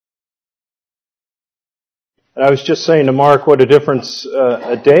And I was just saying to Mark what a difference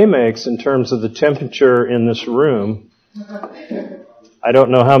a day makes in terms of the temperature in this room. I don't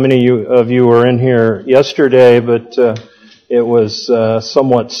know how many of you were in here yesterday, but it was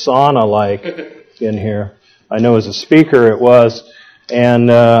somewhat sauna-like in here. I know as a speaker it was. And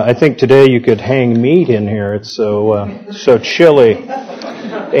I think today you could hang meat in here. It's so chilly.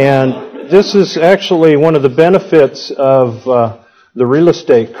 And this is actually one of the benefits of the real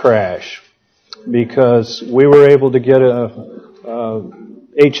estate crash, because we were able to get a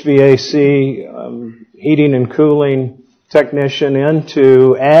HVAC heating and cooling technician in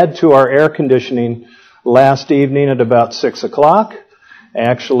to add to our air conditioning last evening at about 6 o'clock.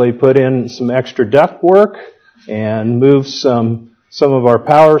 Actually put in some extra duct work and moved some of our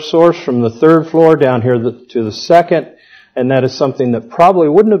power source from the third floor down here to the second, and that is something that probably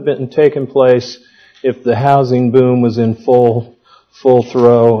wouldn't have been taken place if the housing boom was in full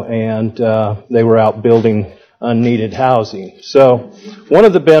throw and they were out building unneeded housing. So one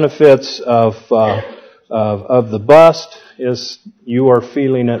of the benefits of the bust is you are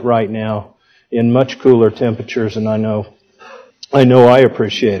feeling it right now in much cooler temperatures, and I know I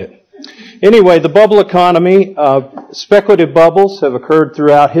appreciate it. Anyway, the bubble economy, speculative bubbles have occurred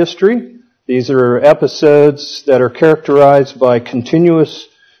throughout history. These are episodes that are characterized by continuous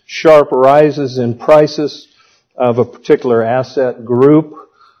sharp rises in prices of a particular asset group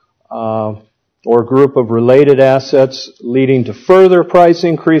or group of related assets, leading to further price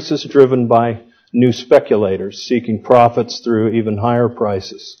increases driven by new speculators seeking profits through even higher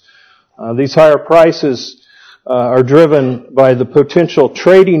prices. These higher prices are driven by the potential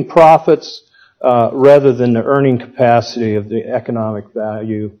trading profits rather than the earning capacity of the economic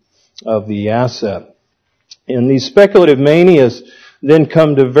value of the asset. And these speculative manias then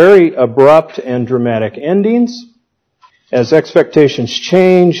come to very abrupt and dramatic endings as expectations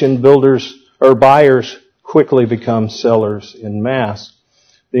change and builders or buyers quickly become sellers en masse.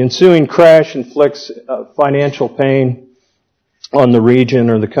 The ensuing crash inflicts financial pain on the region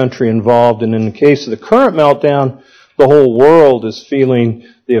or the country involved, and in the case of the current meltdown, the whole world is feeling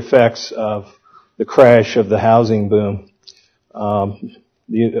the effects of the crash of the housing boom.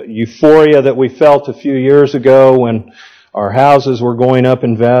 The euphoria that we felt a few years ago when our houses were going up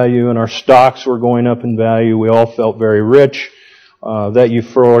in value and our stocks were going up in value, we all felt very rich. That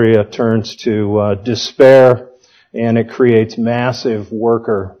euphoria turns to despair, and it creates massive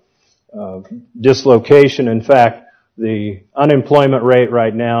worker dislocation. In fact, the unemployment rate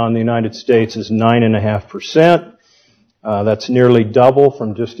right now in the United States is 9.5%. That's nearly double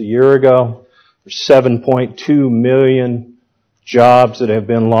from just a year ago. There's 7.2 million jobs that have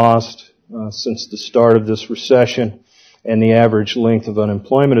been lost since the start of this recession, and the average length of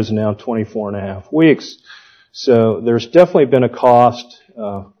unemployment is now 24.5 weeks. So there's definitely been a cost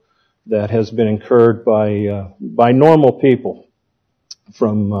that has been incurred by normal people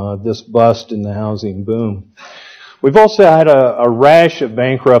from this bust in the housing boom. We've also had a rash of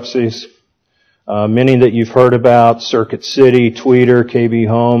bankruptcies, many that you've heard about: Circuit City, Tweeter, KB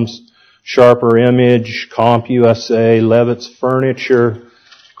Homes, Sharper Image, CompUSA, Levitt's Furniture,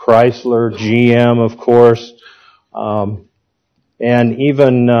 Chrysler, GM, of course, and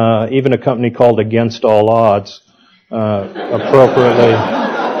even a company called Against All Odds appropriately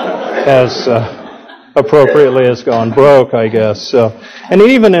has gone broke, I guess. So, and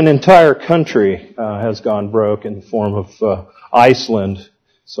even an entire country has gone broke in the form of Iceland.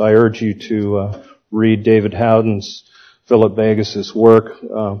 So I urge you to read David Howden's, Philip Vegas's work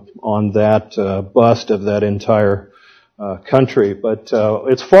on that bust of that entire country. But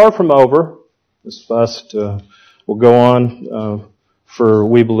it's far from over. This bust will go on for,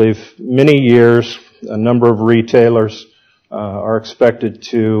 we believe, many years. A number of retailers are expected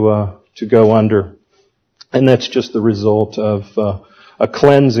to go under. And that's just the result of a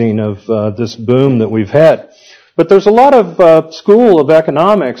cleansing of this boom that we've had. But there's a lot of school of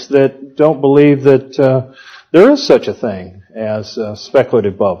economics that don't believe that there is such a thing as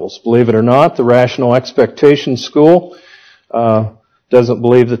speculative bubbles. Believe it or not, the rational expectation school doesn't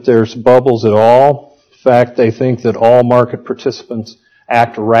believe that there's bubbles at all. In fact, they think that all market participants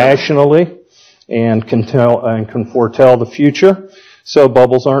act rationally and can foretell the future. So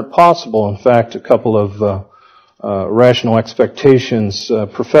bubbles aren't possible. In fact, a couple of rational expectations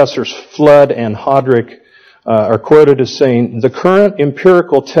professors Flood and Hodrick are quoted as saying, "The current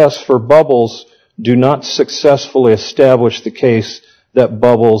empirical tests for bubbles do not successfully establish the case that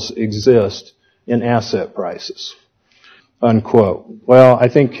bubbles exist in asset prices." Unquote. Well, I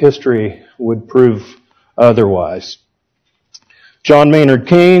think history would prove otherwise. John Maynard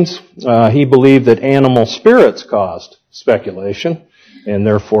Keynes, he believed that animal spirits caused speculation and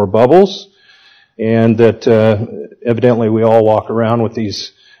therefore bubbles. and that evidently we all walk around with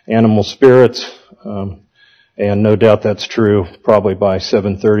these animal spirits, and no doubt that's true probably by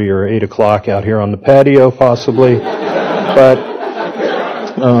 7:30 or 8 o'clock out here on the patio, possibly. But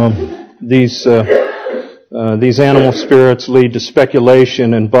these animal spirits lead to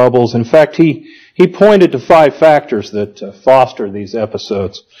speculation and bubbles. In fact, he pointed to 5 factors that foster these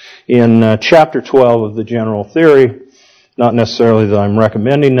episodes in chapter 12 of the General Theory. Not necessarily that I'm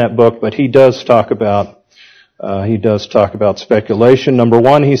recommending that book, but he does talk about speculation. Number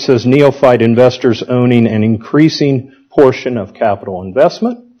 1, he says neophyte investors owning an increasing portion of capital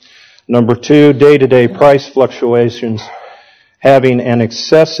investment. Number 2, day-to-day price fluctuations having an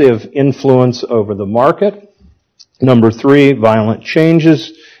excessive influence over the market. Number 3, violent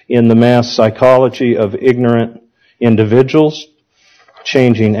changes in the mass psychology of ignorant individuals,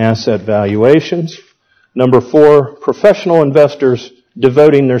 changing asset valuations. Number 4, professional investors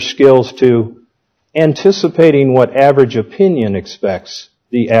devoting their skills to anticipating what average opinion expects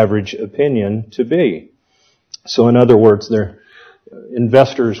the average opinion to be. So in other words,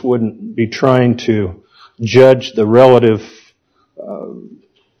 investors wouldn't be trying to judge the relative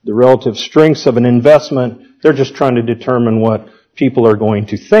strengths of an investment. They're just trying to determine what people are going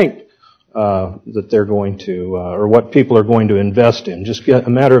to think that they're going to, or what people are going to invest in. Just a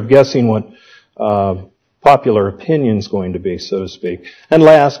matter of guessing what popular opinion is going to be, so to speak. And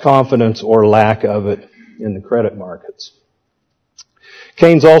last, confidence or lack of it in the credit markets.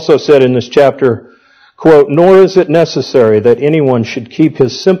 Keynes also said in this chapter, quote, "Nor is it necessary that anyone should keep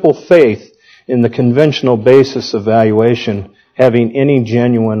his simple faith in the conventional basis of valuation having any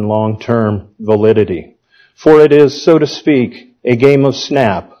genuine long-term validity. For it is, so to speak, a game of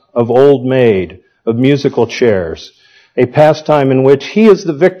snap, of old maid, of musical chairs, a pastime in which he is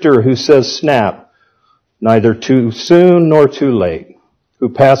the victor who says snap, neither too soon nor too late, who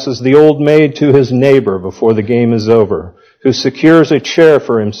passes the old maid to his neighbor before the game is over, who secures a chair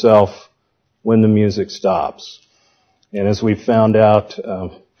for himself when the music stops." And as we found out,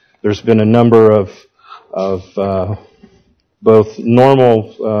 there's been a number of both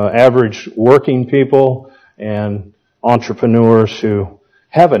normal, average working people and entrepreneurs who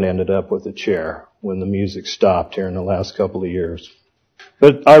haven't ended up with a chair when the music stopped here in the last couple of years.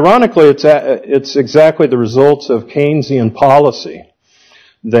 But ironically, it's exactly the results of Keynesian policy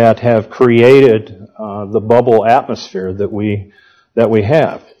that have created the bubble atmosphere that we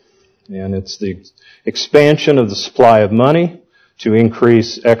have. And it's the expansion of the supply of money to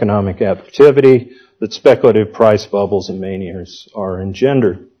increase economic activity that speculative price bubbles and manias are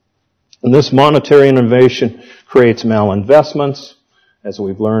engendered. And this monetary innovation creates malinvestments, as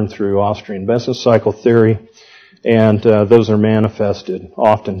we've learned through Austrian business cycle theory, and those are manifested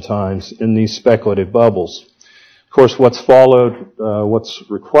oftentimes in these speculative bubbles. Of course, what's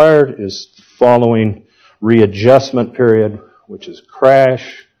required is the following readjustment period, which is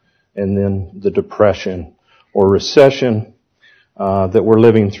crash, and then the depression or recession that we're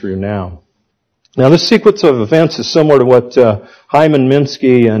living through now. Now, this sequence of events is similar to what Hyman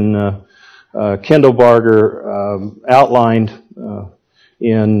Minsky and Kindlebarger outlined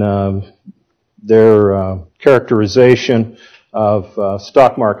in their characterization of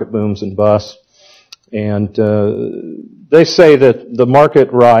stock market booms and busts. And they say that the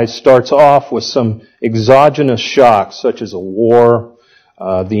market rise starts off with some exogenous shocks, such as a war,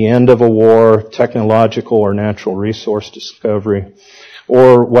 the end of a war, technological or natural resource discovery,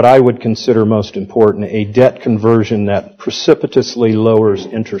 or what I would consider most important, a debt conversion that precipitously lowers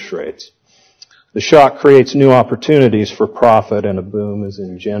interest rates. The shock creates new opportunities for profit and a boom is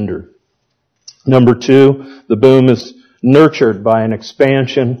engendered. Number 2, the boom is nurtured by an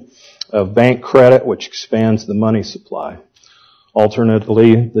expansion of bank credit, which expands the money supply.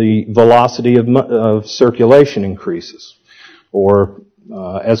 Alternately, the velocity of circulation increases. Or,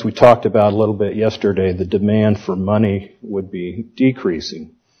 as we talked about a little bit yesterday, the demand for money would be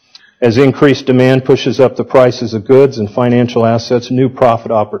decreasing. As increased demand pushes up the prices of goods and financial assets, new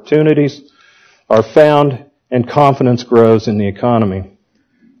profit opportunities are found and confidence grows in the economy.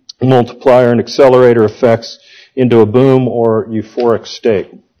 Multiplier and accelerator effects into a boom or euphoric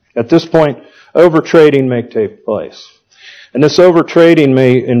state. At this point, overtrading may take place. And this overtrading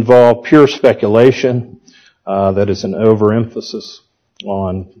may involve pure speculation, that is an overemphasis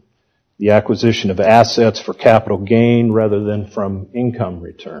on the acquisition of assets for capital gain rather than from income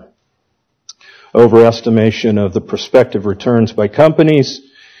return. Overestimation of the prospective returns by companies,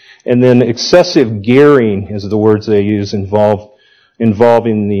 and then excessive gearing is the words they use,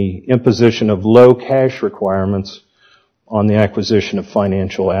 involving the imposition of low cash requirements on the acquisition of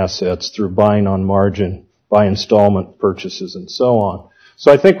financial assets through buying on margin, by installment purchases, and so on.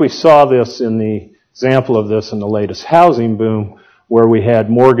 So I think we saw this in the example of this in the latest housing boom, where we had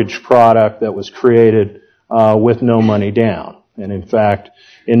mortgage product that was created with no money down. And in fact,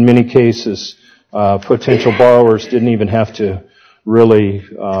 in many cases, potential borrowers didn't even have to really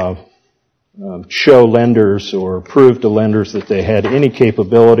show lenders or prove to lenders that they had any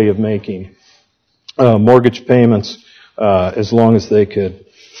capability of making mortgage payments as long as they could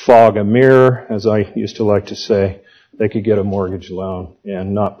fog a mirror, as I used to like to say. They could get a mortgage loan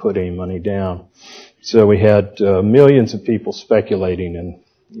and not put any money down. So we had millions of people speculating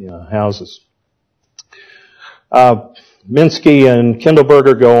in houses. Minsky and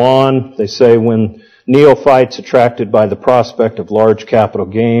Kindleberger go on. They say when neophytes attracted by the prospect of large capital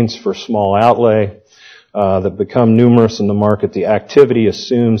gains for small outlay that become numerous in the market, the activity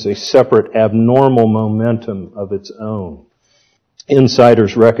assumes a separate abnormal momentum of its own.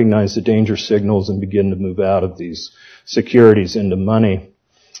 Insiders recognize the danger signals and begin to move out of these securities into money.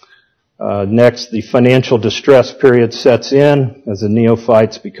 Next, the financial distress period sets in as the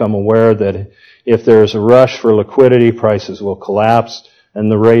neophytes become aware that if there is a rush for liquidity, prices will collapse,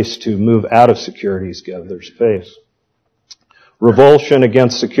 and the race to move out of securities gathers pace. Revulsion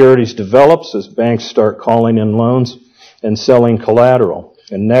against securities develops as banks start calling in loans and selling collateral.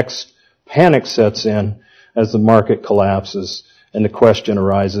 And next, panic sets in as the market collapses, and the question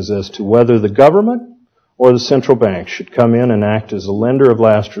arises as to whether the government or the central bank should come in and act as a lender of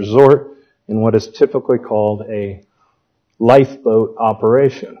last resort in what is typically called a lifeboat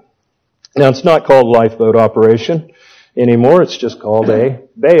operation. Now, it's not called lifeboat operation anymore. It's just called a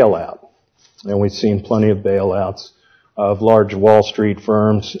bailout. And we've seen plenty of bailouts of large Wall Street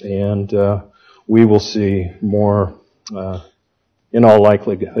firms, and we will see more in all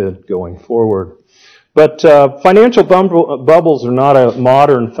likelihood going forward. But financial bubbles are not a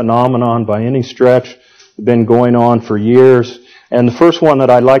modern phenomenon by any stretch. They've been going on for years. And the first one that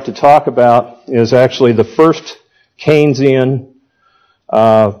I'd like to talk about is actually the first Keynesian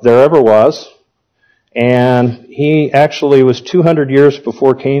there ever was. And he actually was 200 years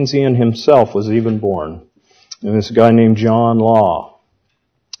before Keynesian himself was even born. And this guy named John Law.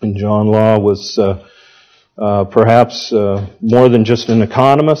 And John Law was perhaps more than just an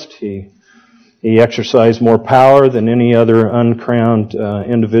economist. He exercised more power than any other uncrowned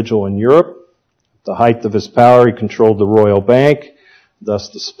individual in Europe. At the height of his power, he controlled the royal bank, thus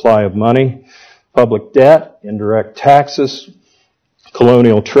the supply of money, public debt, indirect taxes,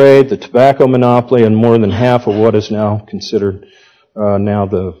 colonial trade, the tobacco monopoly, and more than half of what is now considered now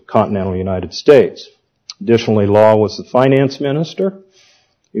the continental United States. Additionally, Law was the finance minister.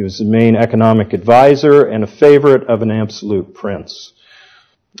 He was the main economic advisor and a favorite of an absolute prince.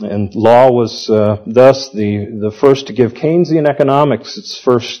 And Law was thus the first to give Keynesian economics its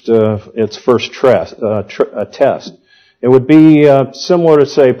first test. It would be similar to,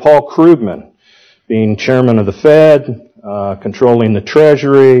 say, Paul Krugman being chairman of the Fed, controlling the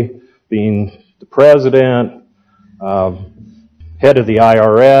Treasury, being the president, head of the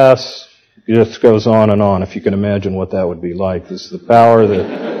IRS. It just goes on and on. If you can imagine what that would be like, this is the power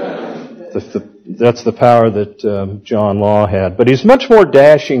that that's the power that John Law had. But he's much more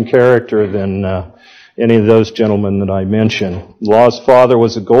dashing character than any of those gentlemen that I mentioned. Law's father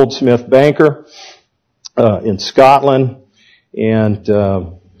was a goldsmith banker in Scotland, and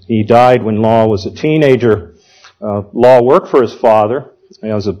he died when Law was a teenager. Law worked for his father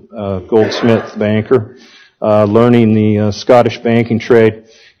as a goldsmith banker, learning the Scottish banking trade.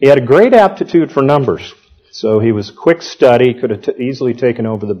 He had a great aptitude for numbers, so he was a quick study, could have easily taken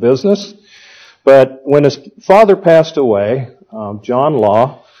over the business. But when his father passed away, John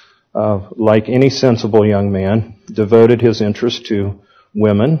Law, like any sensible young man, devoted his interest to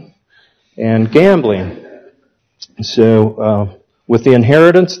women and gambling. So with the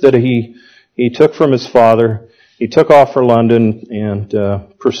inheritance that he took from his father, he took off for London and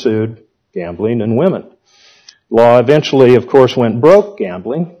pursued gambling and women. Law eventually, of course, went broke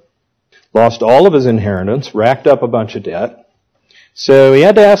gambling, lost all of his inheritance, racked up a bunch of debt. So he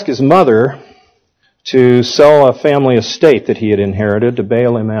had to ask his mother to sell a family estate that he had inherited to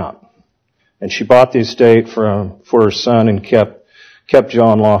bail him out. And she bought the estate for her son and kept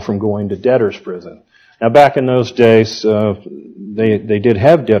John Law from going to debtor's prison. Now, back in those days, they did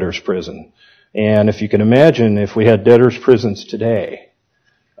have debtor's prison. And if you can imagine, if we had debtor's prisons today,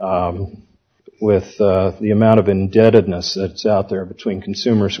 with the amount of indebtedness that's out there between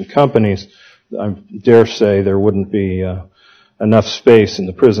consumers and companies, I dare say there wouldn't be enough space in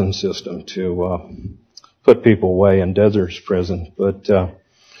the prison system to put people away in debtor's prison. But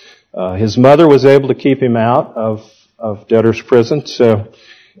his mother was able to keep him out of debtor's prison, so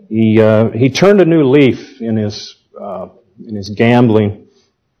he turned a new leaf in his gambling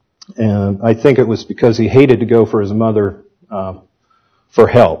And I think it was because he hated to go for his mother for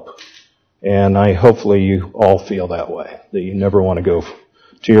help. And hopefully you all feel that way, that you never want to go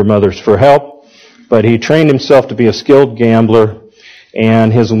to your mother's for help. But he trained himself to be a skilled gambler,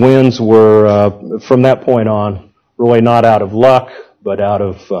 and his wins were, from that point on, really not out of luck, but out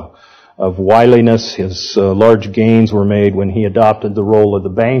of wiliness. His large gains were made when he adopted the role of the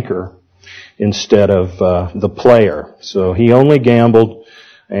banker instead of the player. So he only gambled,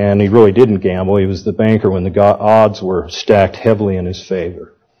 and he really didn't gamble. He was the banker when the odds were stacked heavily in his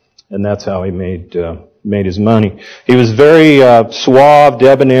favor. And that's how he made his money. He was very suave,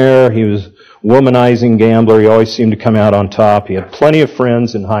 debonair. He was a womanizing gambler. He always seemed to come out on top. He had plenty of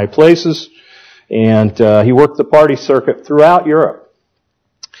friends in high places, and he worked the party circuit throughout Europe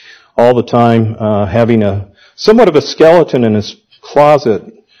all the time, having somewhat of a skeleton in his closet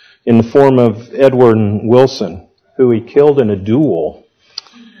in the form of Edward Wilson, who he killed in a duel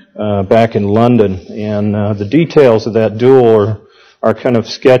back in London. And the details of that duel are kind of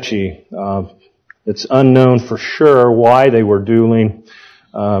sketchy. It's unknown for sure why they were dueling,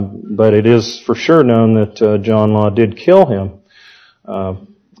 but it is for sure known that John Law did kill him.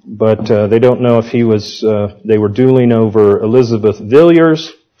 But they don't know if they were dueling over Elizabeth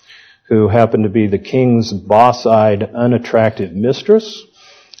Villiers, who happened to be the king's boss-eyed, unattractive mistress,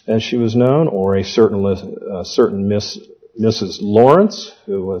 as she was known, or a certain Mrs. Lawrence,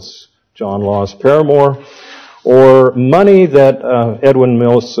 who was John Law's paramour, or money that Edwin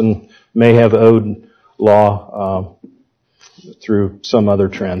Wilson may have owed Law through some other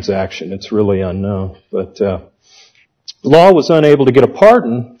transaction. It's really unknown. But Law was unable to get a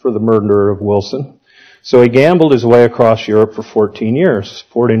pardon for the murder of Wilson, so he gambled his way across Europe for 14 years,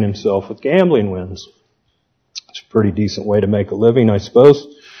 supporting himself with gambling wins. It's a pretty decent way to make a living, I suppose.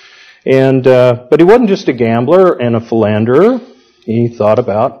 And but he wasn't just a gambler and a philanderer. He thought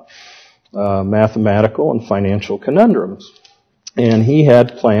about mathematical and financial conundrums. And he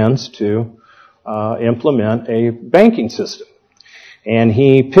had plans to implement a banking system. And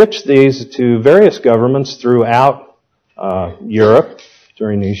he pitched these to various governments throughout Europe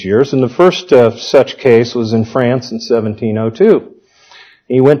during these years. And the first such case was in France in 1702.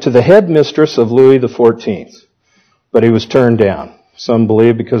 He went to the headmistress of Louis XIV, but he was turned down. Some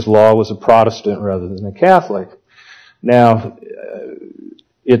believe because Law was a Protestant rather than a Catholic. Now,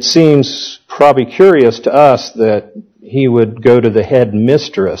 it seems probably curious to us that he would go to the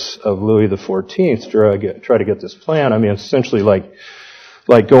headmistress of Louis XIV to try to get this plan. I mean, it's essentially like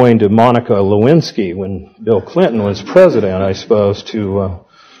going to Monica Lewinsky when Bill Clinton was president, I suppose, to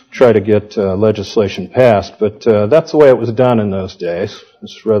try to get legislation passed. But that's the way it was done in those days.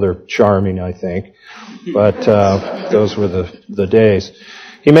 It's rather charming, I think. But those were the days.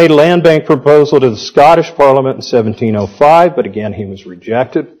 He made a land bank proposal to the Scottish Parliament in 1705, but again he was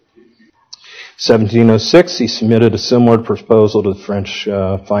rejected. 1706, he submitted a similar proposal to the French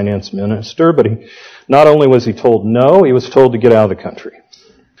finance minister, but not only was he told no, he was told to get out of the country.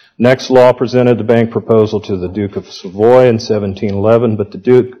 Next, Law presented the bank proposal to the Duke of Savoy in 1711, but the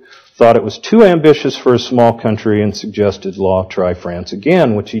Duke thought it was too ambitious for a small country and suggested Law try France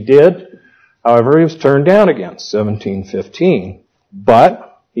again, which he did. However, he was turned down again, 1715.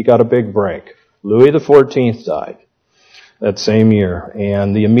 But he got a big break. Louis XIV died that same year,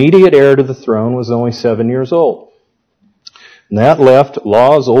 and the immediate heir to the throne was only 7 years old. And that left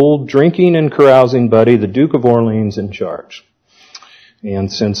Law's old drinking and carousing buddy, the Duke of Orleans, in charge.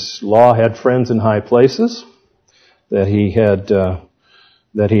 And since Law had friends in high places that he had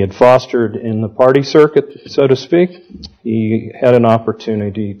fostered in the party circuit, so to speak, he had an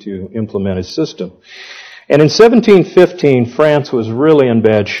opportunity to implement his system. And in 1715, France was really in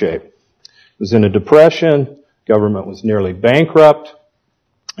bad shape. It was in a depression, government was nearly bankrupt,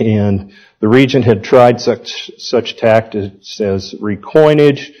 and the regent had tried such tactics as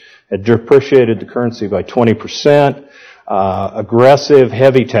recoinage, had depreciated the currency by 20%, aggressive,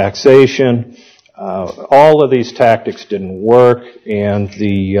 heavy taxation. All of these tactics didn't work, and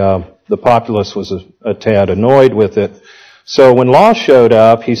the populace was a tad annoyed with it. So when Law showed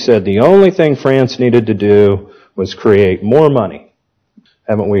up, he said the only thing France needed to do was create more money.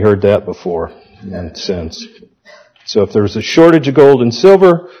 Haven't we heard that before and since? So if there was a shortage of gold and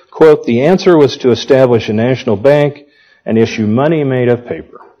silver, quote, the answer was to establish a national bank and issue money made of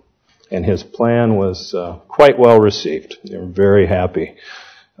paper. And his plan was quite well received. They were very happy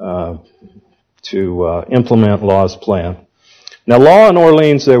to implement Law's plan. Now, Law and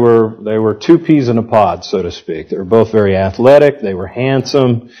Orleans, they were two peas in a pod, so to speak. They were both very athletic. They were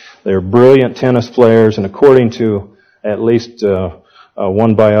handsome. They were brilliant tennis players, and according to at least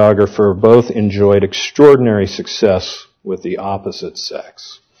one biographer, both enjoyed extraordinary success with the opposite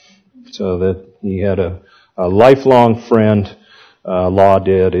sex. So that he had a lifelong friend, Law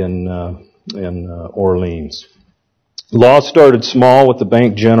did, in Orleans. Law started small with the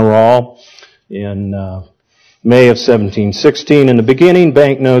Banque Generale in May of 1716. In the beginning,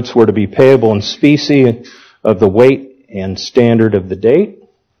 banknotes were to be payable in specie of the weight and standard of the date.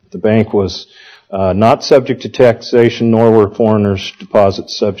 The bank was not subject to taxation, nor were foreigners'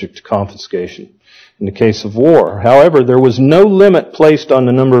 deposits subject to confiscation in the case of war. However, there was no limit placed on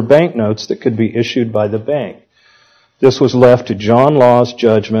the number of banknotes that could be issued by the bank. This was left to John Law's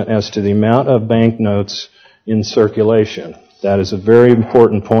judgment as to the amount of banknotes in circulation. That is a very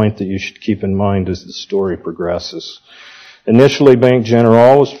important point that you should keep in mind as the story progresses. Initially, Banque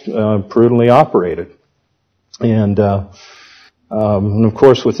Generale was prudently operated. And of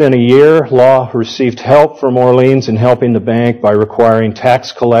course, within a year, Law received help from Orleans in helping the bank by requiring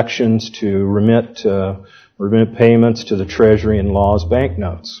tax collections to remit payments to the Treasury in Law's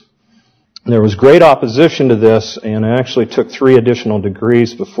banknotes. There was great opposition to this, and it actually took 3 additional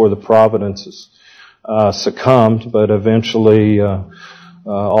degrees before the providences succumbed, but eventually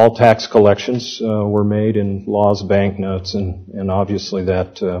all tax collections were made in Law's banknotes, and obviously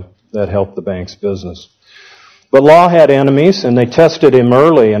that helped the bank's business. But Law had enemies, and they tested him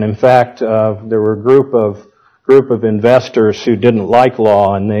early, and in fact there were a group of investors who didn't like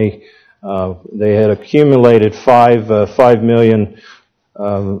Law, and they had accumulated 5 million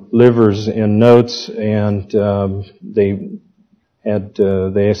livres in notes, and they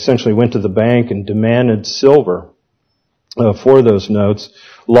essentially went to the bank and demanded silver for those notes.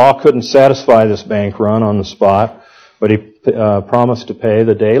 Law couldn't satisfy this bank run on the spot, but he promised to pay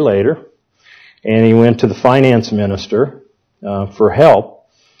the day later, and he went to the finance minister for help,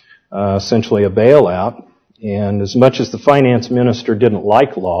 essentially a bailout. And as much as the finance minister didn't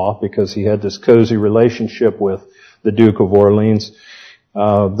like Law because he had this cozy relationship with the Duke of Orleans,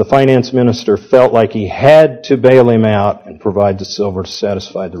 the finance minister felt like he had to bail him out and provide the silver to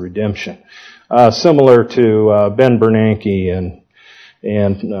satisfy the redemption. Similar to Ben Bernanke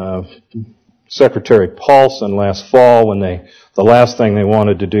and Secretary Paulson last fall, when the last thing they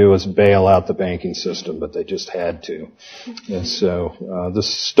wanted to do was bail out the banking system, but they just had to. And so this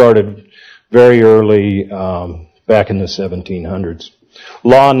started very early back in the 1700s.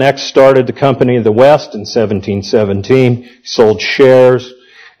 Law next started the Company of the West in 1717. He sold shares,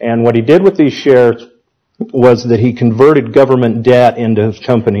 and what he did with these shares was that he converted government debt into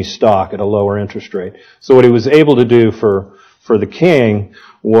company stock at a lower interest rate. So what he was able to do for the king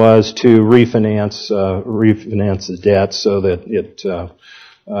was to refinance the debt so that it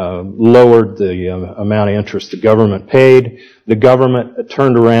lowered the amount of interest the government paid. The government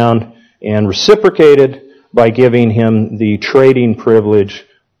turned around and reciprocated by giving him the trading privilege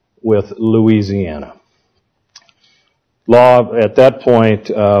with Louisiana. Law, at that point,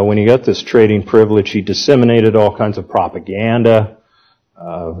 when he got this trading privilege, he disseminated all kinds of propaganda,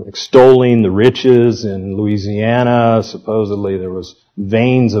 extolling the riches in Louisiana. Supposedly there was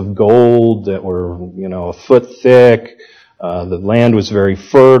veins of gold that were, a foot thick. The land was very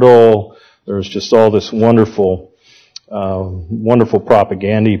fertile. There was just all this wonderful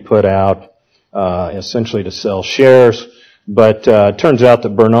propaganda he put out, essentially to sell shares. But it turns out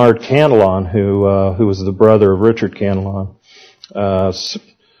that Bernard Cantillon, who was the brother of Richard Cantillon,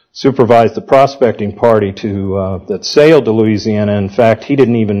 supervised the prospecting party that sailed to Louisiana. In fact, he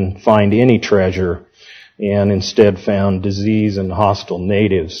didn't even find any treasure, and instead found disease and hostile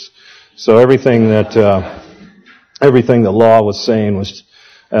natives. So everything that Law was saying was,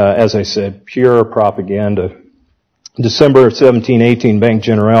 as I said, pure propaganda. December of 1718, Banque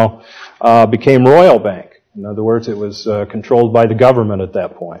Generale became Royal Bank. In other words, it was controlled by the government at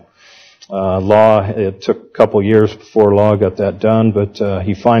that point. It took a couple years before Law got that done, but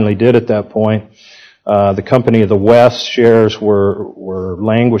he finally did at that point. The Company of the West shares were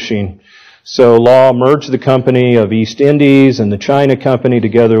languishing. So Law merged the Company of East Indies and the China Company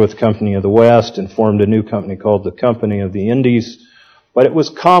together with the Company of the West and formed a new company called the Company of the Indies. But it was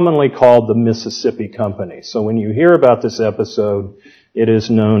commonly called the Mississippi Company. So when you hear about this episode, it is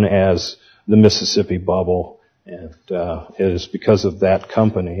known as the Mississippi Bubble, and it is because of that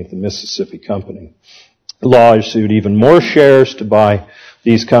company, the Mississippi Company. Law issued even more shares to buy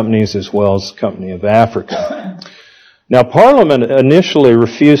these companies as well as the Company of Africa. Now, Parliament initially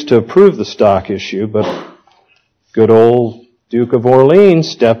refused to approve the stock issue, but good old Duke of Orleans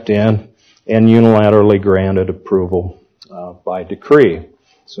stepped in and unilaterally granted approval by decree.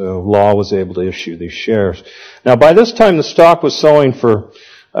 So Law was able to issue these shares. Now, by this time, the stock was selling for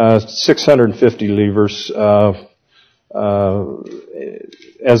 650 livres,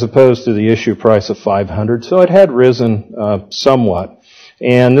 as opposed to the issue price of 500. So it had risen somewhat.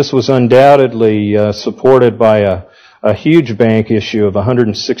 And this was undoubtedly supported by a huge bank issue of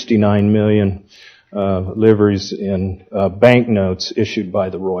 169 million liveries in banknotes issued by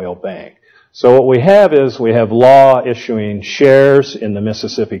the Royal Bank. So what we have is we have Law issuing shares in the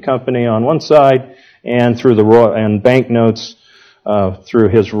Mississippi Company on one side, and through and banknotes through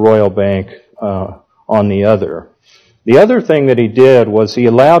his Royal Bank on the other. The other thing that he did was he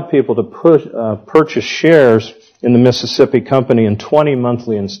allowed people to purchase shares in the Mississippi Company in 20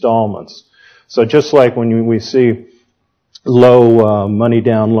 monthly installments. So just like when we see low money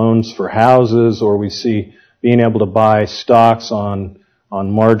down loans for houses, or we see being able to buy stocks on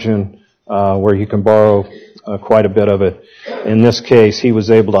margin where you can borrow quite a bit of it. In this case, he was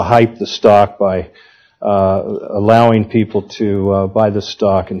able to hype the stock by allowing people to buy the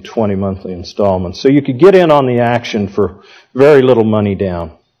stock in 20 monthly installments. So you could get in on the action for very little money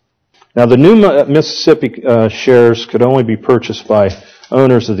down. Now, the new Mississippi shares could only be purchased by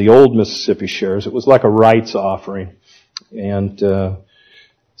owners of the old Mississippi shares. It was like a rights offering. And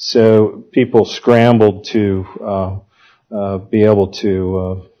so people scrambled to be able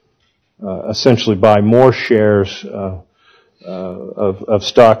to essentially buy more shares of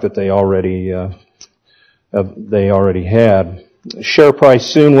stock that they already had. Share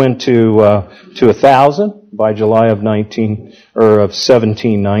price soon went to 1,000 by July of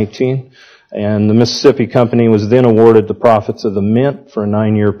 1719, and the Mississippi Company was then awarded the profits of the mint for a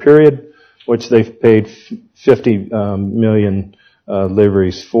 9-year period, which they've paid 50 million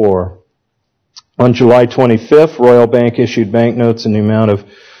liveries for. On July 25th, Royal Bank issued banknotes in the amount of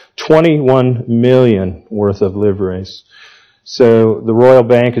 21 million worth of liveries. So the Royal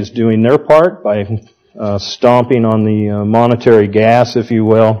Bank is doing their part by stomping on the monetary gas, if you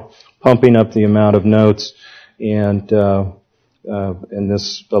will, pumping up the amount of notes, and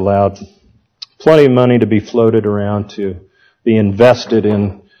this allowed plenty of money to be floated around to be invested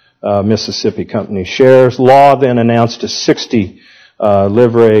in Mississippi Company shares. Law then announced a 60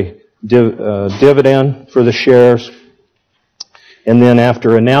 livre dividend for the shares, and then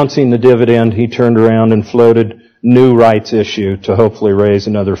after announcing the dividend, he turned around and floated new rights issue to hopefully raise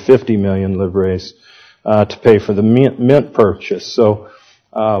another 50 million livres to pay for the mint purchase. So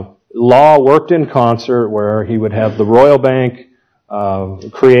Law worked in concert where he would have the Royal Bank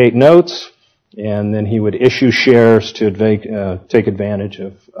create notes, and then he would issue shares to take advantage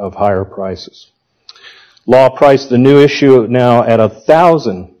of higher prices. Law priced the new issue now at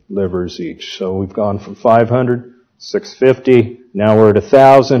 1,000 livres each. So we've gone from 500, 650, now we're at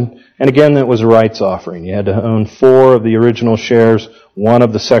 1,000. And again, that was a rights offering. You had to own 4 of the original shares, 1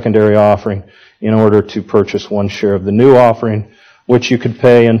 of the secondary offering, in order to purchase 1 share of the new offering, which you could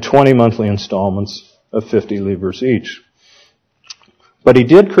pay in 20 monthly installments of 50 livres each. But he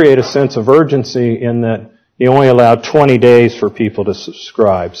did create a sense of urgency in that he only allowed 20 days for people to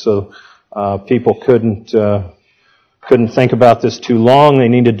subscribe. So people couldn't think about this too long. They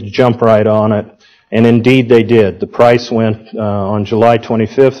needed to jump right on it. And indeed they did. The price went on July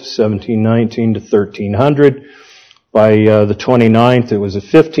 25th, 1719 to 1,300. By the 29th, it was at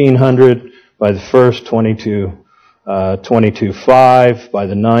 1,500. By the 1st, 22.5. By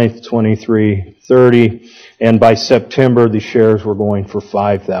the 9th, 23.30. And by September, the shares were going for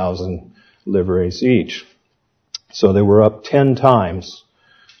 5,000 livres each. So they were up 10 times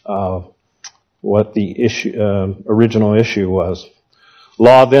what the original issue was.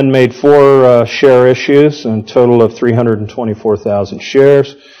 Law then made 4 share issues, a total of 324,000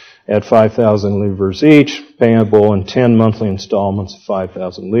 shares at 5,000 livres each, payable in 10 monthly installments of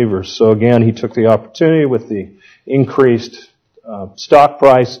 5,000 livres. So again, he took the opportunity with the increased stock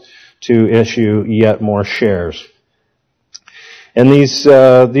price to issue yet more shares. And these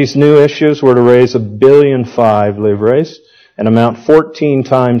new issues were to raise 1.5 billion livres, an amount 14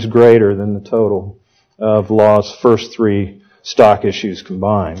 times greater than the total of Law's first 3 stock issues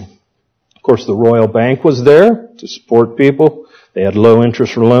combined. Of course, the Royal Bank was there to support people. They had low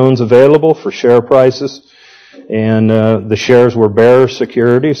interest loans available for share prices, and the shares were bearer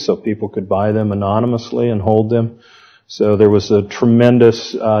securities, so people could buy them anonymously and hold them. So there was a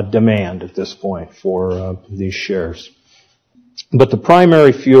tremendous demand at this point for these shares. But the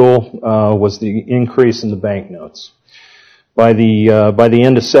primary fuel was the increase in the banknotes. By the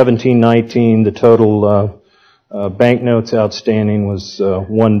end of 1719, the total banknotes outstanding was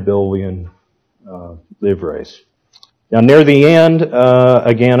 1 billion livres. Now, near the end,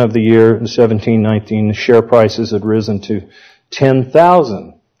 again, of the year 1719, the share prices had risen to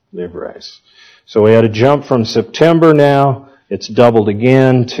 10,000 livres. So we had a jump from September now. It's doubled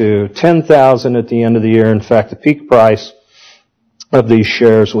again to 10,000 at the end of the year. In fact, the peak price of these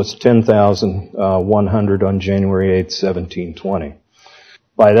shares was 10,100 on January 8, 1720.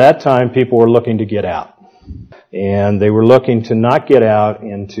 By that time, people were looking to get out. And they were looking to not get out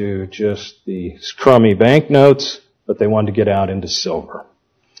into just the crummy banknotes, but they wanted to get out into silver.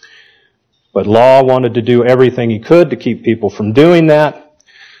 But Law wanted to do everything he could to keep people from doing that.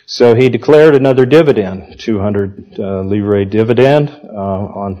 So he declared another dividend, 200 livre dividend,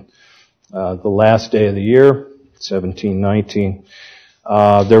 on the last day of the year, 1719.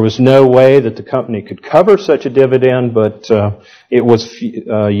 There was no way that the company could cover such a dividend, but it was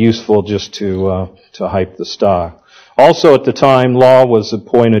useful just to hype the stock. Also at the time, Law was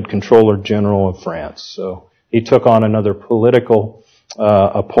appointed Comptroller General of France, so he took on another political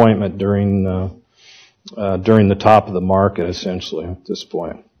appointment during the top of the market, essentially, at this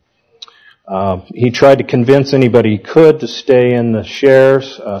point. He tried to convince anybody he could to stay in the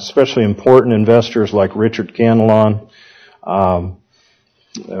shares, especially important investors like Richard Cantillon.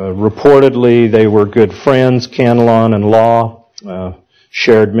 Reportedly, they were good friends, Cantillon and Law,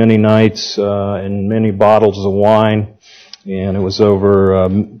 shared many nights and many bottles of wine, and it was over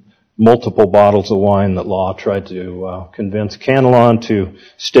multiple bottles of wine that Law tried to convince Cantillon to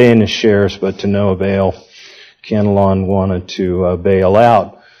stay in his shares, but to no avail. Cantillon wanted to bail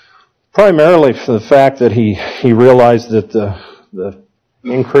out, primarily for the fact that he realized that the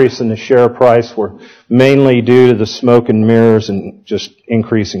increase in the share price were mainly due to the smoke and mirrors and just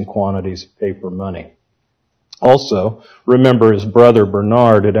increasing quantities of paper money. Also, remember his brother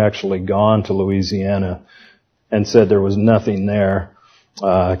Bernard had actually gone to Louisiana and said there was nothing there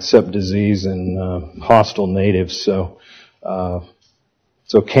except disease and hostile natives. So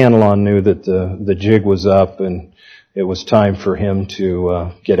Cantillon knew that the jig was up and it was time for him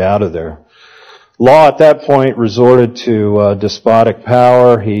to get out of there. Law at that point resorted to despotic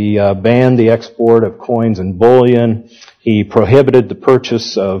power. He banned the export of coins and bullion. He prohibited the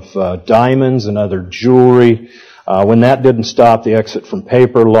purchase of diamonds and other jewelry. When that didn't stop the exit from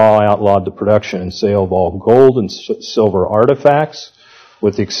paper, Law outlawed the production and sale of all gold and silver artifacts,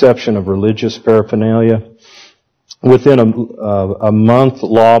 with the exception of religious paraphernalia. Within a month,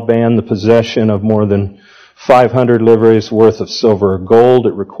 Law banned the possession of more than 500 livres worth of silver or gold.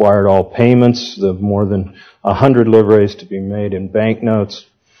 It required all payments of more than 100 livres to be made in banknotes.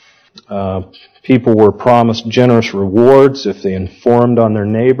 People were promised generous rewards if they informed on their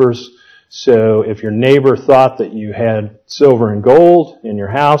neighbors. So if your neighbor thought that you had silver and gold in your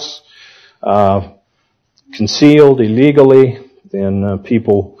house, concealed illegally, then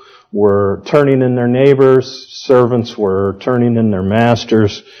people were turning in their neighbors, servants were turning in their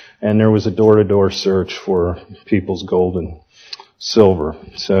masters, and there was a door-to-door search for people's gold and silver.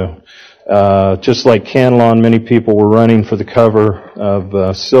 So, just like Cantillon, many people were running for the cover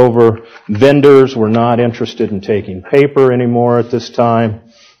of silver. Vendors were not interested in taking paper anymore at this time.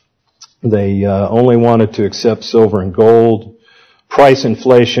 They only wanted to accept silver and gold. Price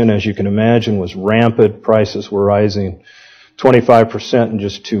inflation, as you can imagine, was rampant. Prices were rising 25% in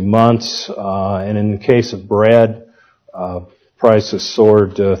just 2 months. And in the case of bread, prices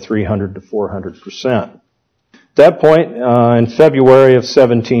soared 300 to 400%. At that point, in February of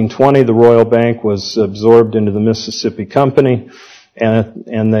 1720, the Royal Bank was absorbed into the Mississippi Company,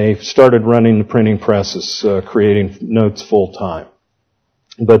 and they started running the printing presses, creating notes full time.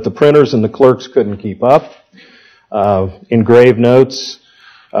 But the printers and the clerks couldn't keep up. Engraved notes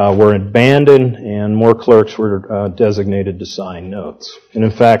were abandoned, and more clerks were designated to sign notes. And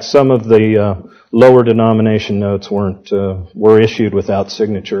in fact, some of the lower denomination notes were issued without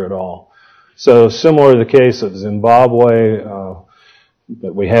signature at all. So similar to the case of Zimbabwe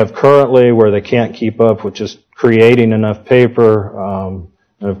that we have currently, where they can't keep up with just creating enough paper,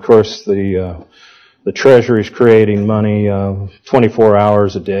 and of course the Treasury's creating money 24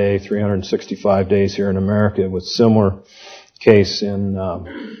 hours a day, 365 days here in America, with similar case in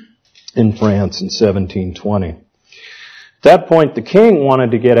France in 1720. At that point, the king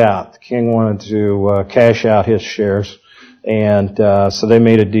wanted to get out. The king wanted to cash out his shares, and so they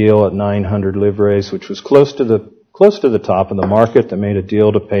made a deal at 900 livres, which was close to the top of the market. They made a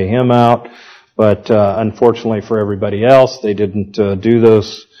deal to pay him out, but unfortunately for everybody else, they didn't do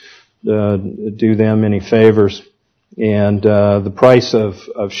them any favors, and the price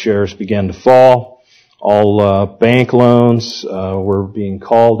of shares began to fall. All bank loans were being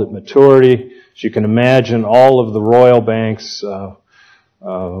called at maturity. As you can imagine, all of the Royal Bank's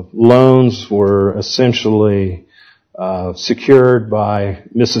loans were essentially secured by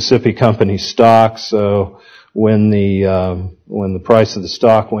Mississippi Company stock. So when the price of the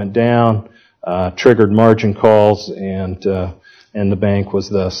stock went down, triggered margin calls, and the bank was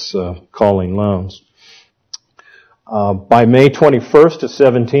thus calling loans. By May 21st of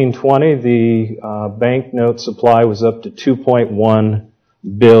 1720, the banknote supply was up to 2.1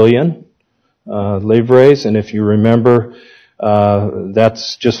 billion livres, and if you remember,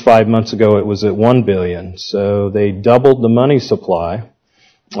 that's just 5 months ago it was at 1 billion. So they doubled the money supply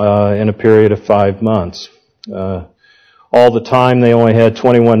in a period of 5 months. All the time they only had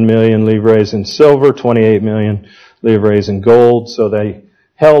 21 million livres in silver, 28 million livres in gold, so they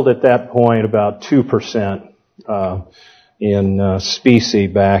held at that point about 2% in specie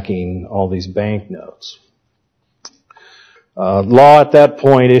backing all these banknotes. Law at that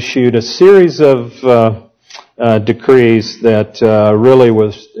point issued a series of decrees that really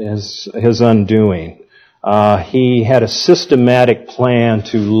was his undoing. He had a systematic plan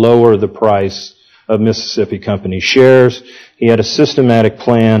to lower the price of Mississippi Company shares. He had a systematic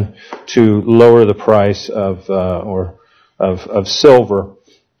plan to lower the price of silver.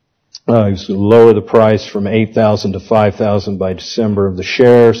 He was going to lower the price from 8,000 to 5,000 by December of the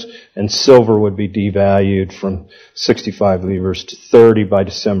shares, and silver would be devalued from 65 livres to 30 by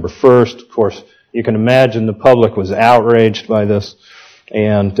December 1st. Of course, you can imagine the public was outraged by this,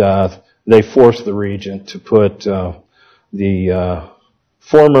 and they forced the regent to put the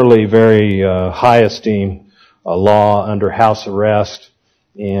formerly very high esteemed law under house arrest,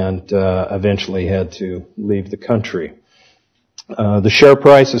 and eventually had to leave the country. The share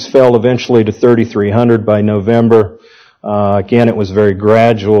prices fell eventually to 3,300 by November. Again, it was very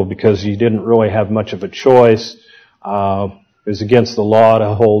gradual because you didn't really have much of a choice. It was against the law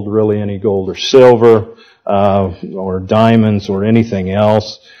to hold really any gold or silver or diamonds or anything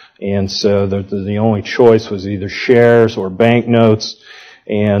else. And so the only choice was either shares or banknotes.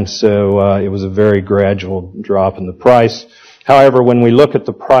 And so it was a very gradual drop in the price. However, when we look at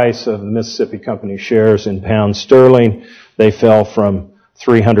the price of the Mississippi Company shares in pounds sterling, they fell from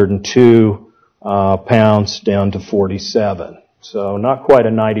 302 pounds down to 47. So not quite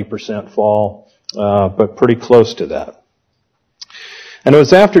a 90% fall, but pretty close to that. And it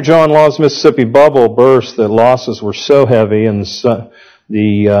was after John Law's Mississippi bubble burst that losses were so heavy and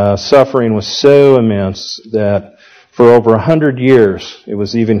the suffering was so immense that for over 100 years it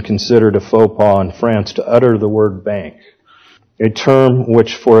was even considered a faux pas in France to utter the word bank, a term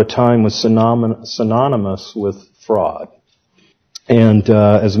which for a time was synonymous with fraud. And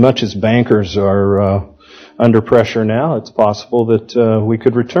as much as bankers are under pressure now, it's possible that we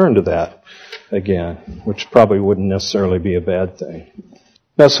could return to that again, which probably wouldn't necessarily be a bad thing.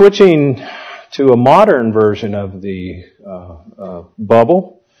 Now, switching to a modern version of the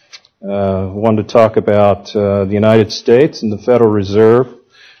bubble, I wanted to talk about the United States and the Federal Reserve.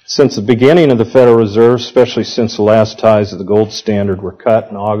 Since the beginning of the Federal Reserve, especially since the last ties of the gold standard were cut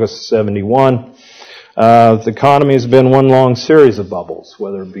in August of 71, the economy has been one long series of bubbles,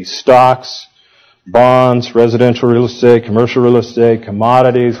 whether it be stocks, bonds, residential real estate, commercial real estate,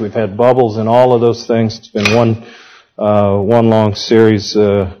 commodities. We've had bubbles in all of those things. It's been one long series,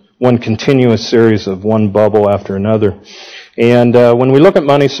 one continuous series of one bubble after another. And when we look at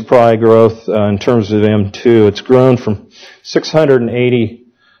money supply growth in terms of M2, it's grown from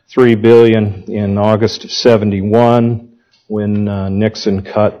 683 billion in August of 71 when Nixon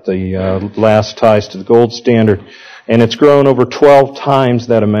cut the last ties to the gold standard, and it's grown over 12 times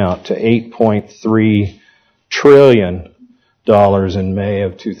that amount to $8.3 trillion in May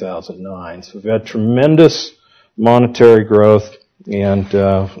of 2009. So we've had tremendous monetary growth, and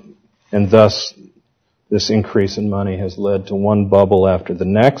thus this increase in money has led to one bubble after the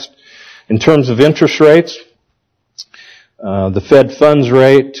next. In terms of interest rates, the Fed funds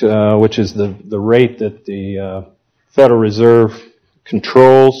rate, which is the rate that the Federal Reserve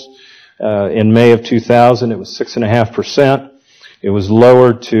controls, in May of 2000, it was 6.5%. It was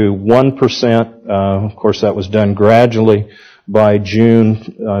lowered to 1%. Of course, that was done gradually by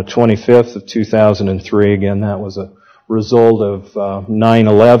June 25th of 2003. Again, that was a result of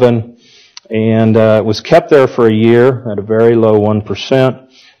 9/11. And it was kept there for a year at a very low 1%,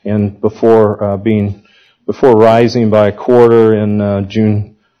 and before rising by a quarter in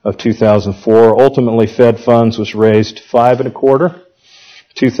June of 2004. Ultimately, Fed funds was raised to 5.25%,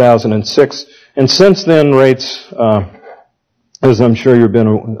 2006, and since then rates, as I'm sure you've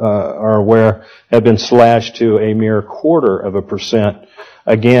are aware, have been slashed to a mere 0.25%.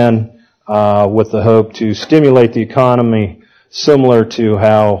 Again, with the hope to stimulate the economy, similar to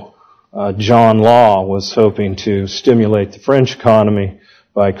how John Law was hoping to stimulate the French economy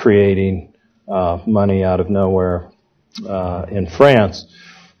by creating money out of nowhere in France.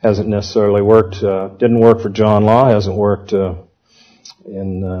 Hasn't necessarily worked, didn't work for John Law, hasn't worked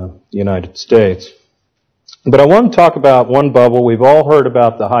in the United States. But I want to talk about one bubble. We've all heard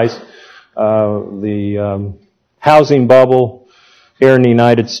about the housing bubble here in the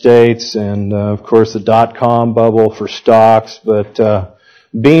United States, and of course the dot-com bubble for stocks. But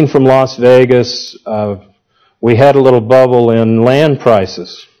being from Las Vegas, we had a little bubble in land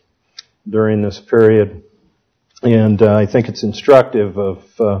prices during this period, and I think it's instructive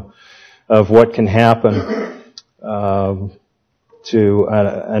of what can happen to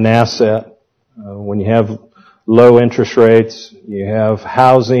an asset when you have low interest rates. You have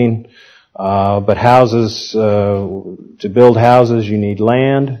housing, but houses, to build houses, you need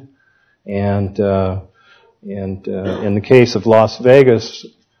land, and in the case of Las Vegas,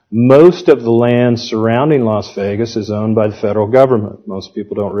 most of the land surrounding Las Vegas is owned by the federal government. Most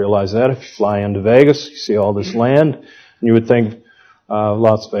people don't realize that. If you fly into Vegas, you see all this land, and you would think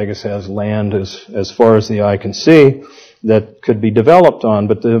Las Vegas has land as far as the eye can see that could be developed on.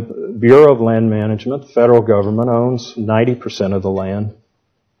 But the Bureau of Land Management, the federal government, owns 90% of the land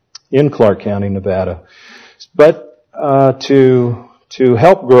in Clark County, Nevada. But to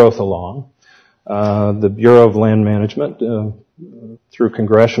help growth along, the Bureau of Land Management, through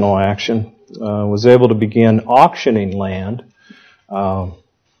congressional action, was able to begin auctioning land in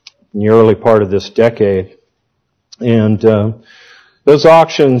the early part of this decade. And those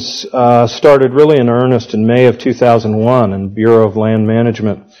auctions started really in earnest in May of 2001, and the Bureau of Land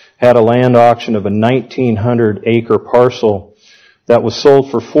Management had a land auction of a 1,900-acre parcel that was sold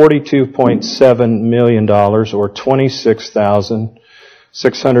for $42.7 million, or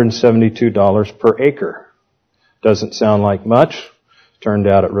 $26,672 per acre. Doesn't sound like much. Turned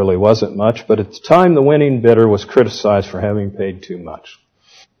out it really wasn't much, but at the time the winning bidder was criticized for having paid too much.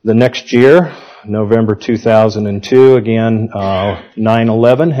 The next year, November 2002, again,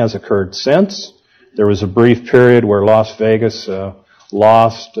 9/11 has occurred since. There was a brief period where Las Vegas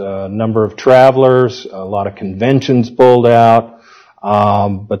lost a number of travelers, a lot of conventions pulled out,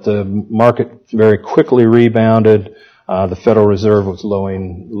 but the market very quickly rebounded. The Federal Reserve was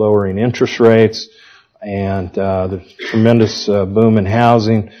lowering interest rates, and the tremendous boom in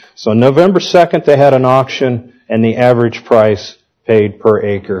housing. So November 2nd, they had an auction, and the average price paid per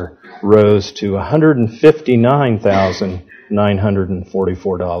acre rose to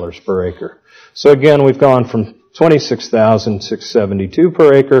 $159,944 per acre. So again, we've gone from $26,672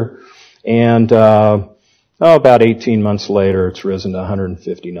 per acre, and about 18 months later, it's risen to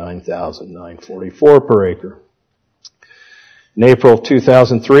 $159,944 per acre. In April of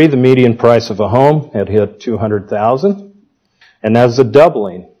 2003, the median price of a home had hit $200,000, and that's a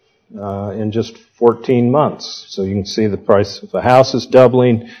doubling in just 14 months. So you can see the price of a house is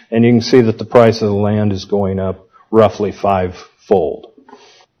doubling, and you can see that the price of the land is going up roughly five-fold.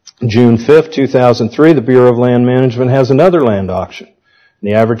 June 5th, 2003, the Bureau of Land Management has another land auction.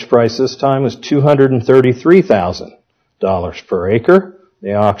 The average price this time was $233,000 per acre.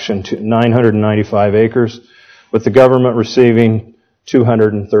 They auctioned to 995 acres, with the government receiving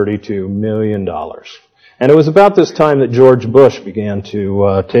 $232 million. And it was about this time that George Bush began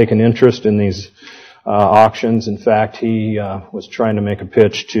to take an interest in these auctions. In fact, he was trying to make a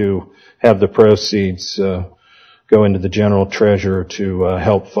pitch to have the proceeds go into the general treasurer to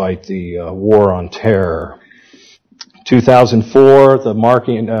help fight the war on terror. 2004,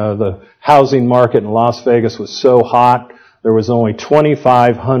 the housing market in Las Vegas was so hot, there was only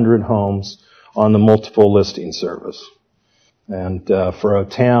 2,500 homes on the multiple listing service. And for a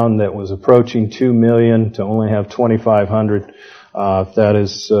town that was approaching 2 million to only have 2,500,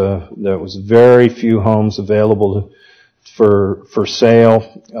 that was very few homes available for sale.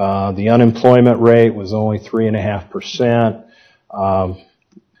 The unemployment rate was only 3.5%.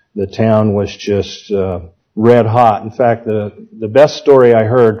 The town was just red hot. In fact, the best story I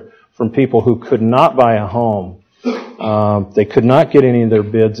heard from people who could not buy a home, they could not get any of their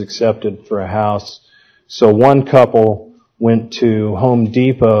bids accepted for a house. So one couple went to Home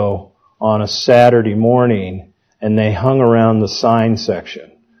Depot on a Saturday morning, and they hung around the sign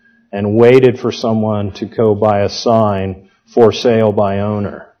section and waited for someone to go buy a sign, for sale by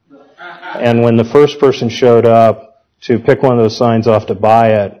owner. And when the first person showed up to pick one of those signs off to buy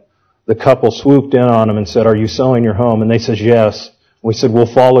it, the couple swooped in on them and said, "Are you selling your home?" And they said, "Yes." We said, "We'll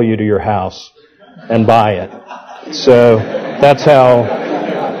follow you to your house and buy it." So that's how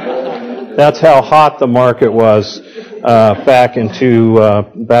hot the market was back in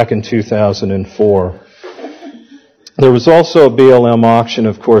 2004. There was also a BLM auction,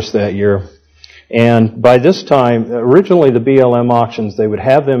 of course, that year. And by this time, originally the BLM auctions, they would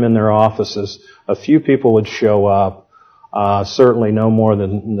have them in their offices. A few people would show up, certainly no more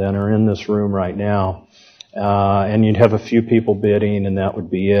than are in this room right now. And you'd have a few people bidding, and that would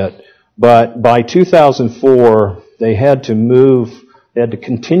be it. But by 2004, they had to move They had to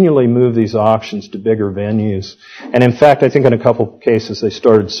continually move these auctions to bigger venues. And in fact, I think in a couple of cases they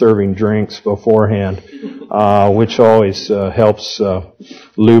started serving drinks beforehand, which always helps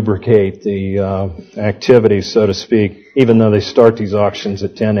lubricate the activity, so to speak. Even though they start these auctions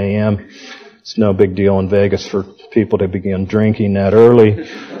at 10 a.m., it's no big deal in Vegas for people to begin drinking that early.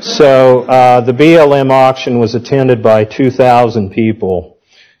 So the BLM auction was attended by 2,000 people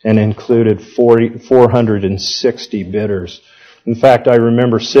and included 460 bidders. In fact, I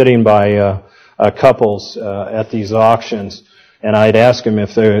remember sitting by couples at these auctions, and I'd ask them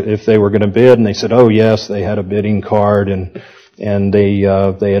if they were going to bid, and they said, "Oh yes, they had a bidding card, and they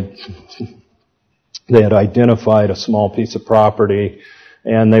had identified a small piece of property,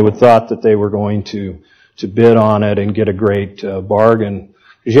 and they would thought that they were going to bid on it and get a great bargain."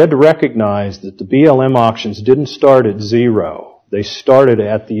 Because you had to recognize that the BLM auctions didn't start at zero; they started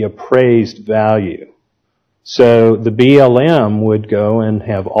at the appraised value. So the BLM would go and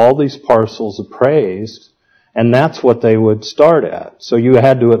have all these parcels appraised, and that's what they would start at. So you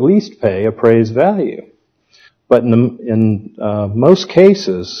had to at least pay appraised value. But in most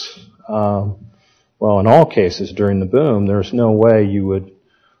cases, well, in all cases during the boom, there's no way you would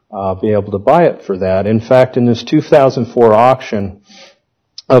be able to buy it for that. In fact, in this 2004 auction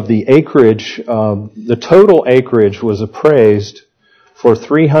of the acreage, the total acreage was appraised for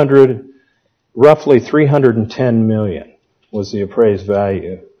roughly 310 million was the appraised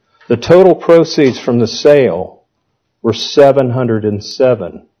value. The total proceeds from the sale were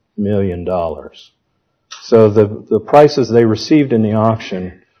 $707 million. So the prices they received in the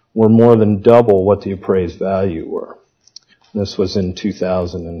auction were more than double what the appraised value were. This was in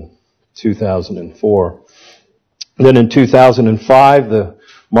 2004. Then in 2005, the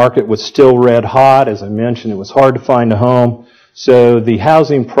market was still red hot. As I mentioned, it was hard to find a home. So the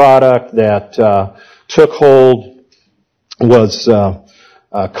housing product that took hold was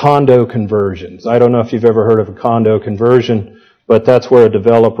condo conversions. I don't know if you've ever heard of a condo conversion, but that's where a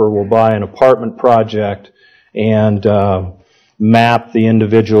developer will buy an apartment project and map the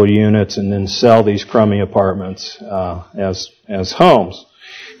individual units and then sell these crummy apartments as homes.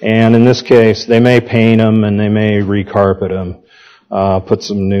 And in this case, they may paint them and they may recarpet them, put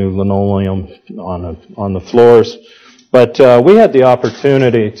some new linoleum on the floors. But we had the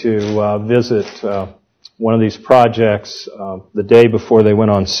opportunity to visit one of these projects the day before they went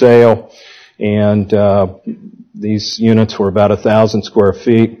on sale, and these units were about 1,000 square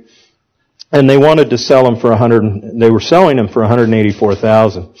feet, and they wanted to sell them for they were selling them for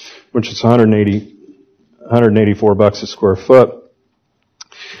 $184,000, which is $184 a square foot.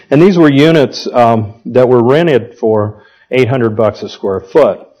 And these were units that were rented for $800 a square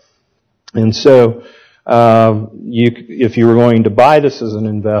foot, and so if you were going to buy this as an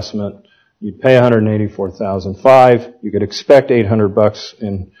investment, you'd pay $184,500. You could expect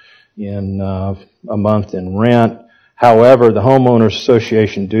 $800 in a month in rent. However, the homeowners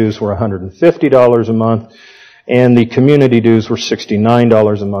association dues were $150 a month, and the community dues were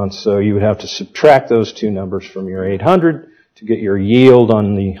 $69 a month. So you would have to subtract those two numbers from your $800 to get your yield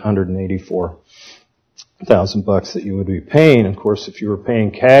on the $184,000 that you would be paying. Of course, if you were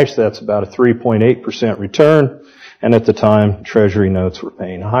paying cash, that's about a 3.8% return, and at the time, Treasury notes were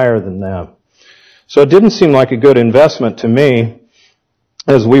paying higher than that. So it didn't seem like a good investment to me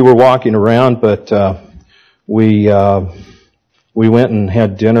as we were walking around, but we went and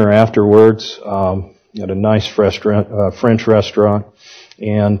had dinner afterwards at a nice French restaurant,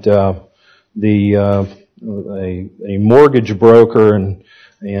 and a mortgage broker and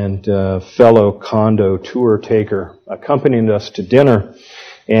fellow condo tour taker accompanied us to dinner,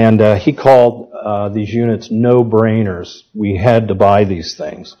 and he called these units no-brainers. We had to buy these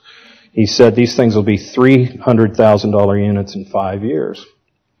things. He said these things will be $300,000 units in 5 years.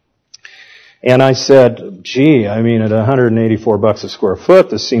 And I said, gee, I mean, at $184 a square foot,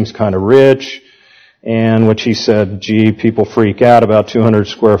 this seems kind of rich. And which he said, gee, people freak out about 200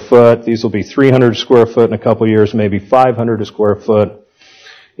 square foot. These will be 300 square foot in a couple of years, maybe 500 a square foot.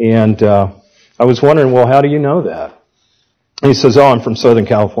 And I was wondering, well, how do you know that? And he says, oh, I'm from Southern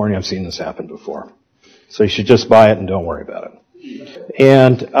California. I've seen this happen before. So you should just buy it and don't worry about it.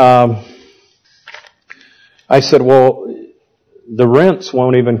 And I said, well, the rents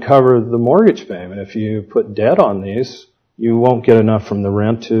won't even cover the mortgage payment. If you put debt on these, you won't get enough from the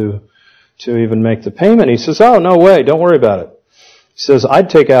rent to even make the payment. He says, oh, no way, don't worry about it. He says,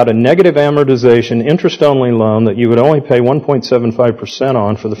 I'd take out a negative amortization, interest-only loan that you would only pay 1.75%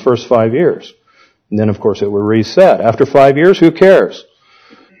 on for the first 5 years. And then, of course, it would reset. After 5 years, who cares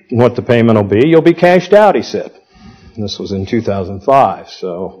what the payment will be? You'll be cashed out, he said. And this was in 2005,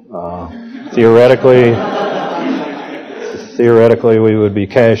 so theoretically theoretically we would be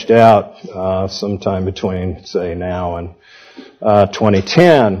cashed out sometime between, say, now and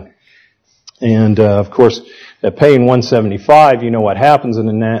 2010. And of course, at paying $175, you know what happens in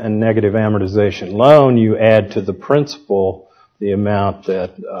a negative amortization loan. You add to the principal the amount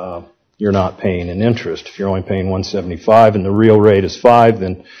that you're not paying in interest. If you're only paying $175 and the real rate is 5,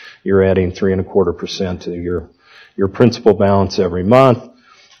 then you're adding 3.25% to your principal balance every month.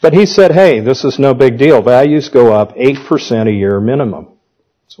 But he said, hey, this is no big deal. Values go up 8% a year minimum.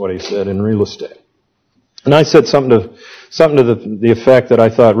 That's what he said in real estate. And I said something to the effect that I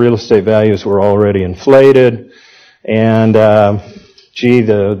thought real estate values were already inflated, and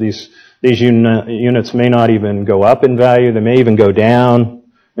these units may not even go up in value. They may even go down.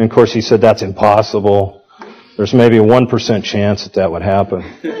 And of course, he said that's impossible. There's maybe a 1% chance that would happen.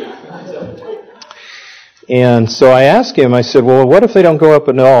 And so I asked him, I said, well, what if they don't go up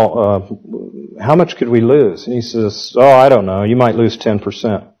at all? How much could we lose? And he says, oh, I don't know. You might lose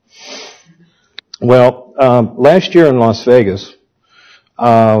 10%. Well, last year in Las Vegas,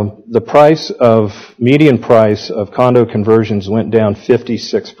 the median price of condo conversions went down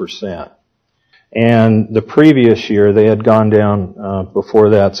 56%. And the previous year, they had gone down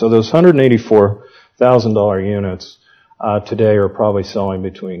before that. So those $184,000 units today are probably selling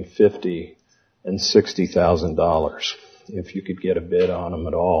between $50,000 and $60,000, if you could get a bid on them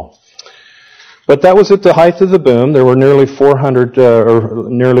at all. But that was at the height of the boom. There were nearly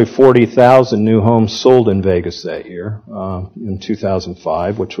 40,000 new homes sold in Vegas that year, in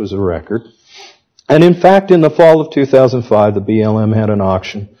 2005, which was a record. And in fact, in the fall of 2005, the BLM had an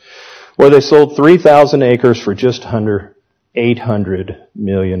auction where they sold 3,000 acres for just under $800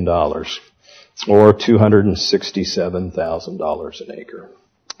 million, or $267,000 an acre.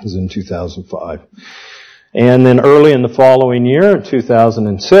 It was in 2005. And then early in the following year, in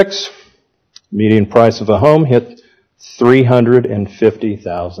 2006, median price of a home hit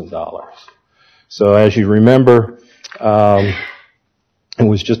 $350,000. So as you remember, it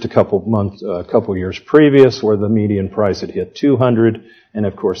was just a couple years previous where the median price had hit 200, and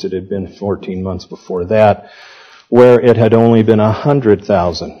of course it had been 14 months before that, where it had only been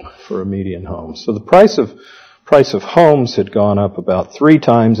 100,000 for a median home. So the price of homes had gone up about 3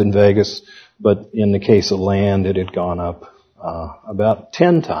 times in Vegas, but in the case of land, it had gone up about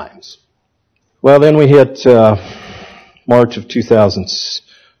 10 times. Well, then we hit March of 2000,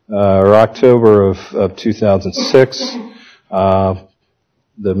 or October of 2006.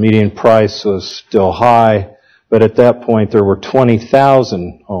 The median price was still high, but at that point there were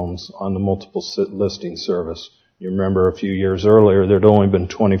 20,000 homes on the multiple listing service. You remember a few years earlier there had only been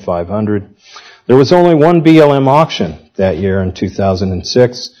 2,500. There was only one BLM auction that year in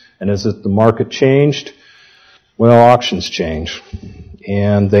 2006, and as the market changed, well, auctions change.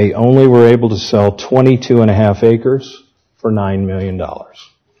 And they only were able to sell 22.5 acres for $9 million.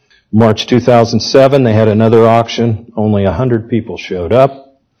 March 2007, they had another auction. Only 100 people showed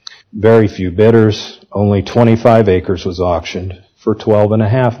up. Very few bidders. Only 25 acres was auctioned for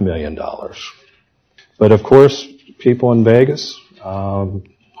 $12.5 million. But of course, people in Vegas,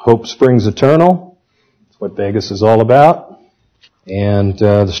 hope springs eternal. That's what Vegas is all about. And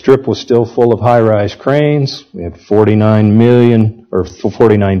the Strip was still full of high-rise cranes. We had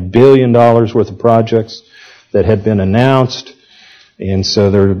 $49 billion worth of projects that had been announced. And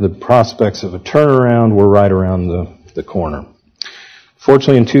so the prospects of a turnaround were right around the corner.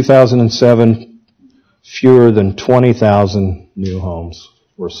 Fortunately, in 2007, fewer than 20,000 new homes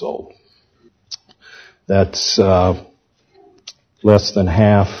were sold. That's less than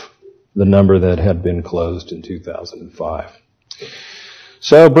half the number that had been closed in 2005.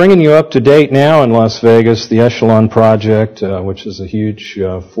 So bringing you up to date now in Las Vegas, the Echelon project, which is a huge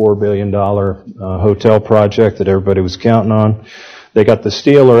 $4 billion hotel project that everybody was counting on. They got the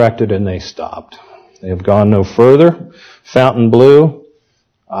steel erected and they stopped. They have gone no further. Fontainebleau,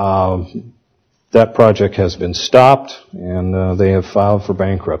 that project has been stopped and they have filed for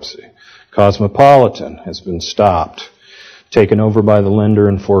bankruptcy. Cosmopolitan has been stopped, taken over by the lender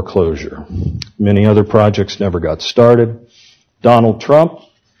in foreclosure. Many other projects never got started. Donald Trump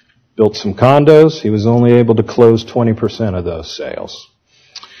built some condos. He was only able to close 20% of those sales.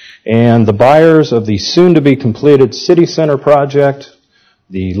 And the buyers of the soon-to-be-completed City Center project,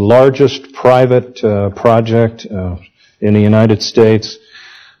 the largest private project in the United States,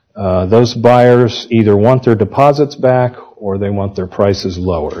 those buyers either want their deposits back or they want their prices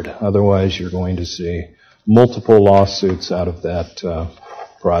lowered. Otherwise, you're going to see multiple lawsuits out of that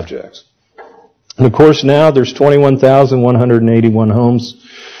project. And of course now there's 21,181 homes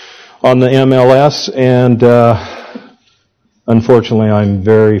on the MLS, and unfortunately I'm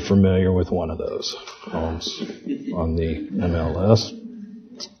very familiar with one of those homes. on the MLS.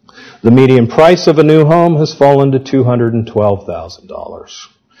 The median price of a new home has fallen to $212,000.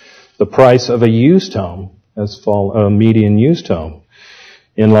 The price of a used home has fallen, a median used home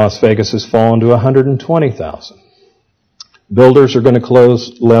in Las Vegas has fallen to $120,000. Builders are going to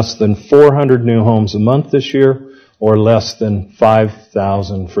close less than 400 new homes a month this year, or less than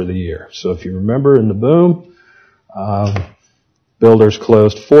 5,000 for the year. So if you remember in the boom, builders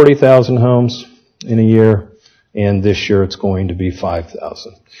closed 40,000 homes in a year, and this year it's going to be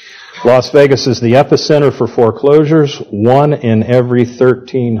 5,000. Las Vegas is the epicenter for foreclosures. 1 in every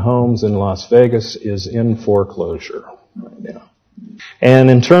 13 homes in Las Vegas is in foreclosure right now. And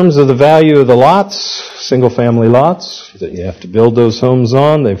in terms of the value of the lots, single-family lots that you have to build those homes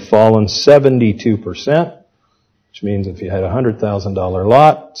on, they've fallen 72%, which means if you had a $100,000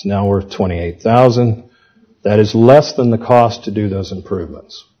 lot, it's now worth $28,000. That is less than the cost to do those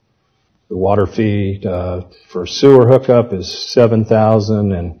improvements. The water fee for sewer hookup is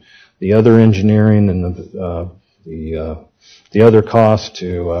 $7,000, and the other engineering and the other cost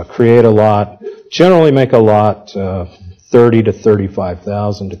to create a lot generally make a lot $30,000 to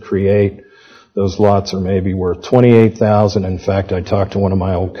 $35,000 to create. Those lots are maybe worth $28,000. In fact, I talked to one of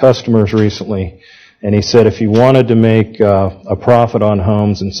my old customers recently, and he said if you wanted to make a profit on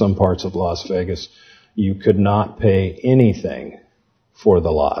homes in some parts of Las Vegas, you could not pay anything for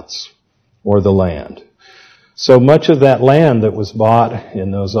the lots or the land. So much of that land that was bought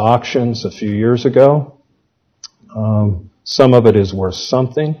in those auctions a few years ago, some of it is worth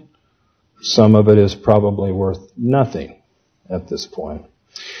something, some of it is probably worth nothing at this point.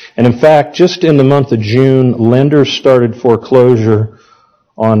 And in fact, just in the month of June, lenders started foreclosure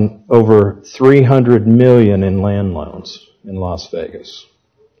on over $300 million in land loans in Las Vegas.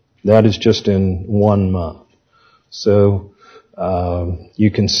 That is just in 1 month. So you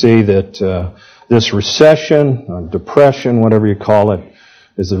can see that this recession, or depression, whatever you call it,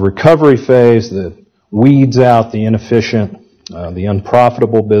 is a recovery phase that weeds out the inefficient, the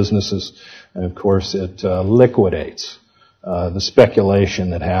unprofitable businesses, and of course it liquidates the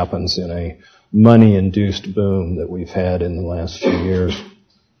speculation that happens in a money-induced boom that we've had in the last few years.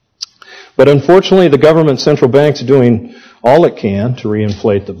 But unfortunately, the government central bank's doing all it can to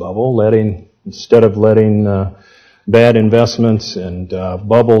reinflate the bubble, instead of letting bad investments and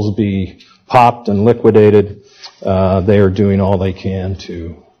bubbles be popped and liquidated, they are doing all they can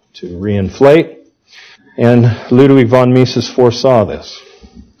to reinflate. And Ludwig von Mises foresaw this.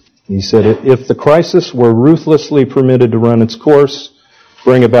 He said, if the crisis were ruthlessly permitted to run its course,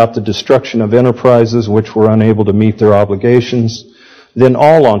 bring about the destruction of enterprises which were unable to meet their obligations, then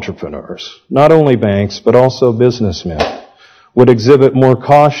all entrepreneurs, not only banks, but also businessmen, would exhibit more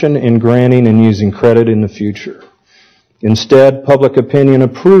caution in granting and using credit in the future. Instead, public opinion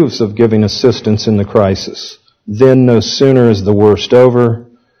approves of giving assistance in the crisis. Then, no sooner is the worst over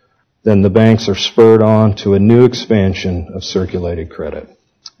than the banks are spurred on to a new expansion of circulated credit.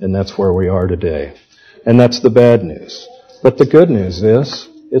 And that's where we are today. And that's the bad news. But the good news is,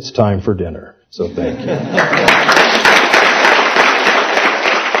 it's time for dinner. So thank you.